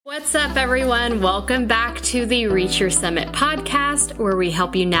What's up, everyone? Welcome back to the Reach Your Summit podcast, where we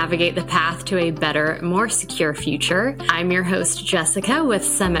help you navigate the path to a better, more secure future. I'm your host, Jessica, with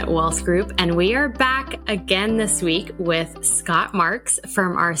Summit Wealth Group, and we are back again this week with Scott Marks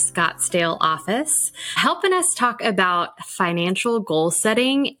from our Scottsdale office, helping us talk about financial goal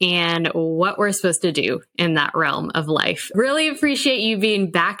setting and what we're supposed to do in that realm of life. Really appreciate you being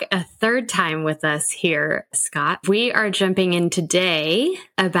back a third time with us here, Scott. We are jumping in today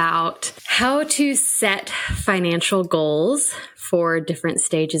about how to set financial goals for different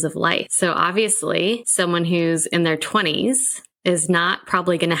stages of life. So obviously, someone who's in their 20s is not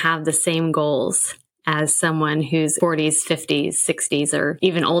probably going to have the same goals as someone who's 40s, 50s, 60s, or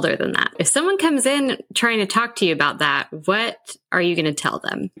even older than that. If someone comes in trying to talk to you about that, what are you going to tell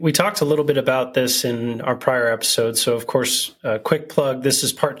them? We talked a little bit about this in our prior episode. So of course, a quick plug, this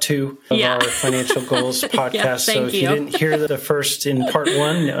is part 2 of our financial goals podcast. So if you didn't hear the first in part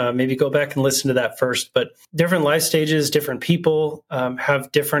 1, maybe go back and listen to that first. But different life stages, different people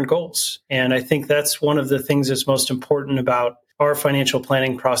have different goals. And I think that's one of the things that's most important about our financial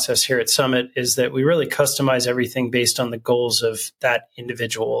planning process here at Summit is that we really customize everything based on the goals of that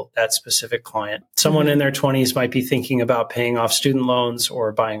individual, that specific client. Someone in their 20s might be thinking about paying off student loans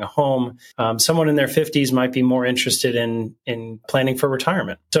or buying a home. Someone in their 50s might be more interested in planning for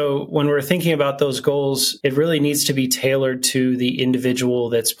retirement. So when we're thinking about those goals, it really needs to be tailored to the individual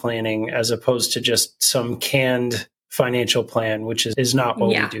that's planning as opposed to just some canned financial plan, which is not what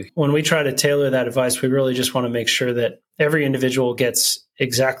we do. When we try to tailor that advice, we really just want to make sure that every individual gets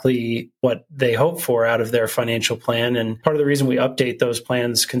exactly what they hope for out of their financial plan. And part of the reason we update those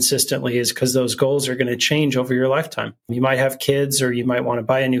plans consistently is because those goals are going to change over your lifetime. You might have kids, or you might want to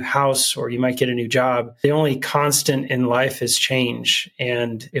buy a new house, or you might get a new job. The only constant in life is change.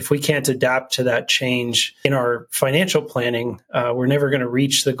 And if we can't adapt to that change in our financial planning, we're never going to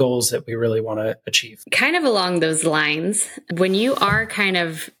reach the goals that we really want to achieve. Kind of along those lines, when you are kind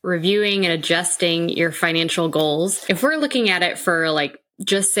of reviewing and adjusting your financial goals, if we're looking at it for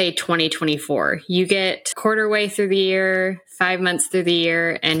just say 2024, you get quarter way through the year, 5 months through the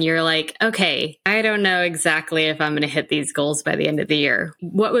year, and you're like, okay, I don't know exactly if I'm going to hit these goals by the end of the year.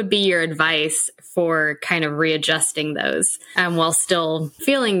 What would be your advice for kind of readjusting those while still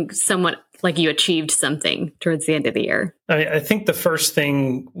feeling somewhat like you achieved something towards the end of the year? I think the first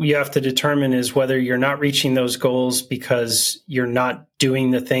thing you have to determine is whether you're not reaching those goals because you're not doing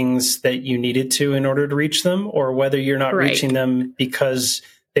the things that you needed to in order to reach them, or whether you're not reaching them because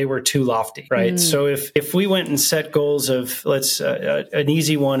they were too lofty, right? So if we went and set goals of, an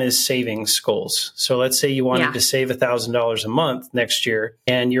easy one is savings goals. So let's say you wanted to save $1,000 a month next year,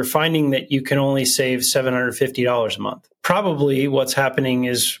 and you're finding that you can only save $750 a month. Probably what's happening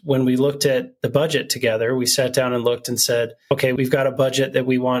is when we looked at the budget together, we sat down and looked and said, okay, we've got a budget that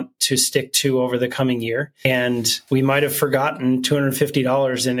we want to stick to over the coming year. And we might have forgotten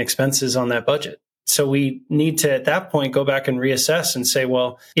 $250 in expenses on that budget. So we need to, at that point, go back and reassess and say,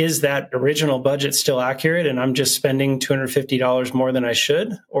 well, is that original budget still accurate? And I'm just spending $250 more than I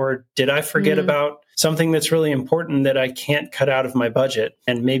should? Or did I forget about something that's really important that I can't cut out of my budget?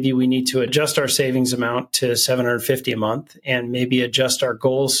 And maybe we need to adjust our savings amount to $750 a month, and maybe adjust our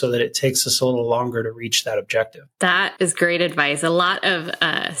goals so that it takes us a little longer to reach that objective. That is great advice. A lot of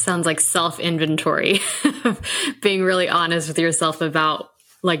sounds like self-inventory, being really honest with yourself about,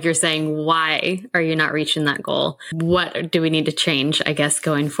 like you're saying, why are you not reaching that goal? What do we need to change, I guess,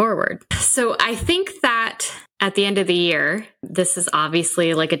 going forward? So I think that at the end of the year, this is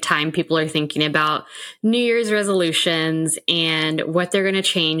obviously like a time people are thinking about New Year's resolutions and what they're going to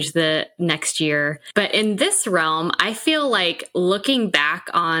change the next year. But in this realm, I feel like looking back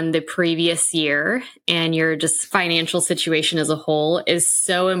on the previous year and your just financial situation as a whole is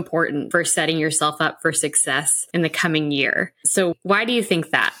so important for setting yourself up for success in the coming year. So why do you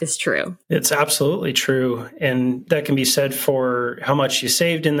think that is true? It's absolutely true. And that can be said for how much you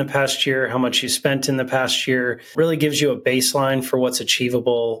saved in the past year, how much you spent in the past year. Really gives you a baseline for what's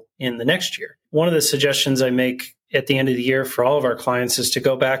achievable in the next year. One of the suggestions I make at the end of the year for all of our clients is to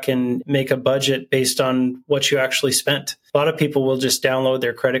go back and make a budget based on what you actually spent. A lot of people will just download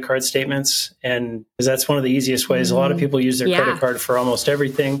their credit card statements, and that's one of the easiest ways. A lot of people use their credit card for almost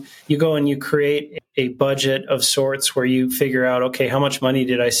everything. You go and you create a budget of sorts where you figure out, okay, how much money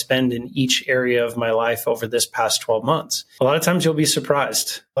did I spend in each area of my life over this past 12 months? A lot of times you'll be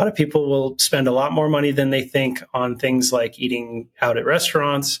surprised. A lot of people will spend a lot more money than they think on things like eating out at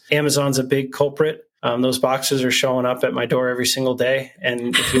restaurants. Amazon's a big culprit. Those boxes are showing up at my door every single day.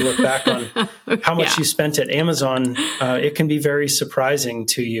 And if you look back on how much you spent at Amazon, it can be very surprising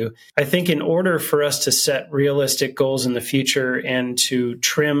to you. I think in order for us to set realistic goals in the future and to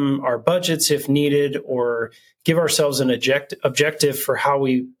trim our budgets if needed, or give ourselves an objective for how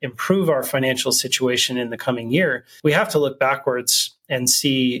we improve our financial situation in the coming year, we have to look backwards and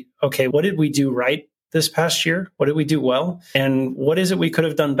see, okay, what did we do right this past year? What did we do well? And what is it we could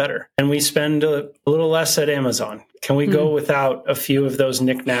have done better? And we spend a little less at Amazon. Can we go without a few of those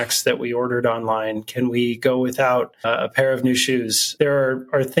knickknacks that we ordered online? Can we go without a pair of new shoes? There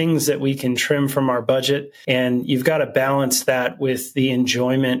are things that we can trim from our budget, and you've got to balance that with the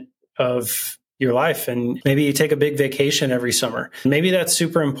enjoyment of your life. And maybe you take a big vacation every summer. Maybe that's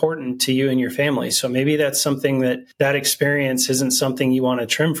super important to you and your family. So maybe that's something that experience isn't something you want to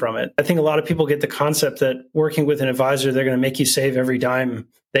trim from it. I think a lot of people get the concept that working with an advisor, they're going to make you save every dime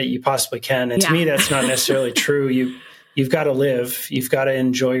that you possibly can. And to me, that's not necessarily true. You've got to live. You've got to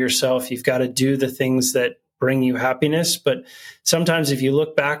enjoy yourself. You've got to do the things that bring you happiness. But sometimes if you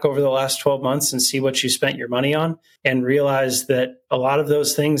look back over the last 12 months and see what you spent your money on and realize that a lot of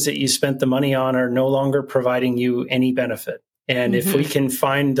those things that you spent the money on are no longer providing you any benefit. And if we can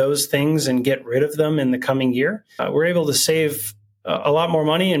find those things and get rid of them in the coming year, we're able to save a lot more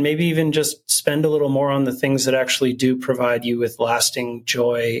money and maybe even just spend a little more on the things that actually do provide you with lasting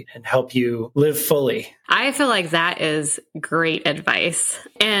joy and help you live fully. I feel like that is great advice.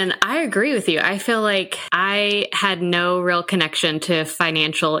 And I agree with you. I feel like I had no real connection to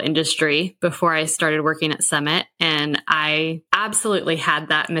financial industry before I started working at Summit. And I absolutely had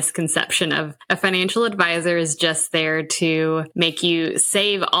that misconception of a financial advisor is just there to make you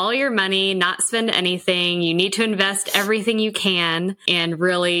save all your money, not spend anything. You need to invest everything you can and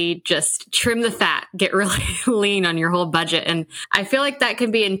really just trim the fat, get really lean on your whole budget. And I feel like that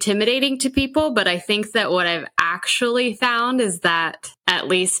can be intimidating to people, but I think that what I've actually found is that at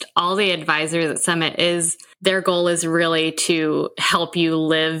least all the advisors at Summit their goal is really to help you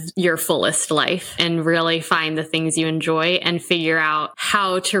live your fullest life and really find the things you enjoy and figure out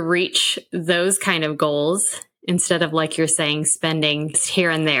how to reach those kind of goals instead of, like you're saying, spending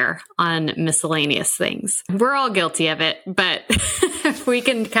here and there on miscellaneous things. We're all guilty of it, but if we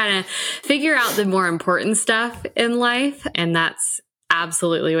can kind of figure out the more important stuff in life, and that's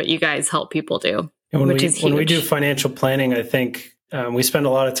absolutely what you guys help people do. And when we do financial planning, I think we spend a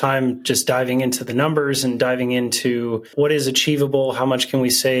lot of time just diving into the numbers and diving into what is achievable, how much can we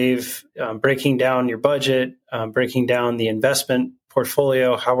save, breaking down your budget, breaking down the investment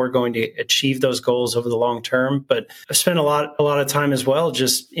portfolio, how we're going to achieve those goals over the long term. But I spent a lot of time as well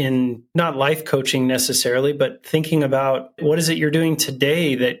just in not life coaching necessarily, but thinking about what is it you're doing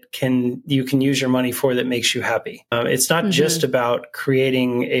today that you can use your money for that makes you happy. It's not just about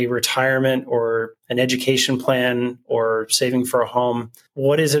creating a retirement or an education plan or saving for a home.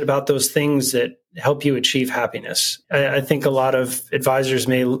 What is it about those things that help you achieve happiness? I think a lot of advisors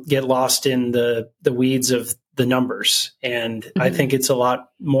may get lost in the weeds of the numbers. And I think it's a lot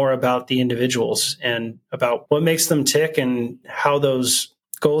more about the individuals and about what makes them tick and how those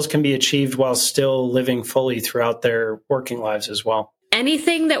goals can be achieved while still living fully throughout their working lives as well.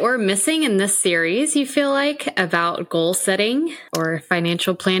 Anything that we're missing in this series, you feel like, about goal setting or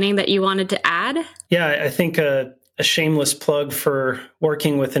financial planning that you wanted to add? Yeah, I think a shameless plug for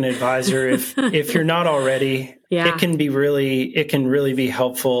working with an advisor. If you're not already, it can really be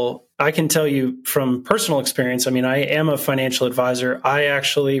helpful. I can tell you from personal experience, I mean, I am a financial advisor. I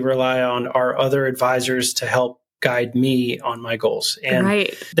actually rely on our other advisors to help guide me on my goals. And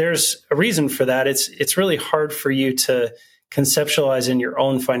there's a reason for that. It's really hard for you to conceptualize in your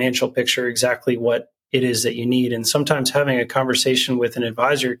own financial picture exactly what it is that you need. And sometimes having a conversation with an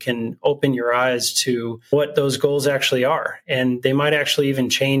advisor can open your eyes to what those goals actually are. And they might actually even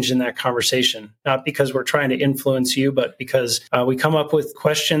change in that conversation, not because we're trying to influence you, but because we come up with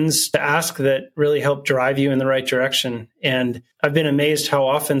questions to ask that really help drive you in the right direction. And I've been amazed how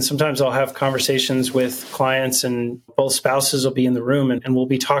often sometimes I'll have conversations with clients and both spouses will be in the room and we'll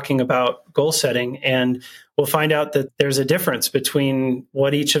be talking about goal setting, and we'll find out that there's a difference between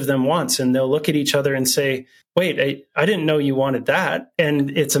what each of them wants. And they'll look at each other and say, wait, I didn't know you wanted that.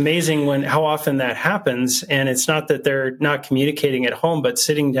 And it's amazing how often that happens. And it's not that they're not communicating at home, but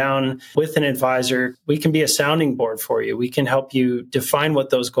sitting down with an advisor, we can be a sounding board for you. We can help you define what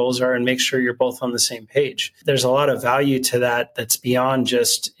those goals are and make sure you're both on the same page. There's a lot of value to that that's beyond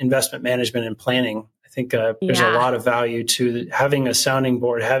just investment management and planning. I think there's a lot of value to having a sounding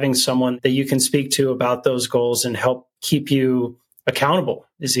board, having someone that you can speak to about those goals and help keep you accountable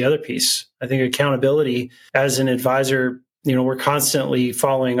is the other piece. I think accountability as an advisor we're constantly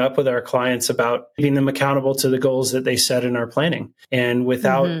following up with our clients about keeping them accountable to the goals that they set in our planning. And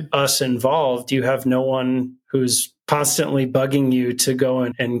without us involved, you have no one who's constantly bugging you to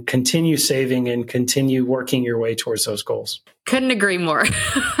go and continue saving and continue working your way towards those goals. Couldn't agree more.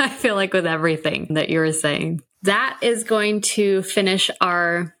 I feel like with everything that you were saying. That is going to finish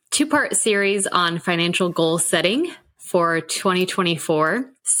our 2-part series on financial goal setting for 2024.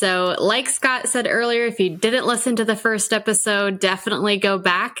 So like Scott said earlier, if you didn't listen to the first episode, definitely go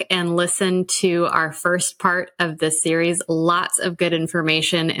back and listen to our first part of this series. Lots of good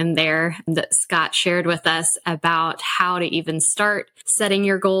information in there that Scott shared with us about how to even start setting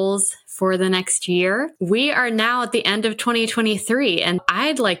your goals for the next year. We are now at the end of 2023, and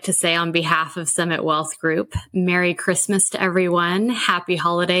I'd like to say on behalf of Summit Wealth Group, Merry Christmas to everyone, Happy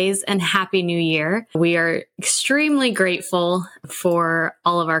Holidays, and Happy New Year. We are extremely grateful for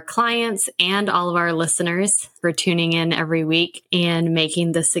all of our clients and all of our listeners for tuning in every week and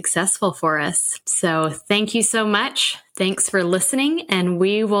making this successful for us. So thank you so much. Thanks for listening, and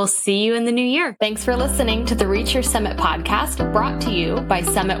we will see you in the new year. Thanks for listening to the Reach Your Summit podcast, brought to you by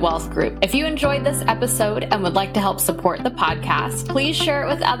Summit Wealth Group. If you enjoyed this episode and would like to help support the podcast, please share it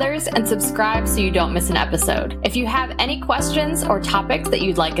with others and subscribe so you don't miss an episode. If you have any questions or topics that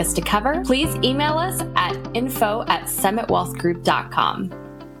you'd like us to cover, please email us at info@summitwealthgroup.com.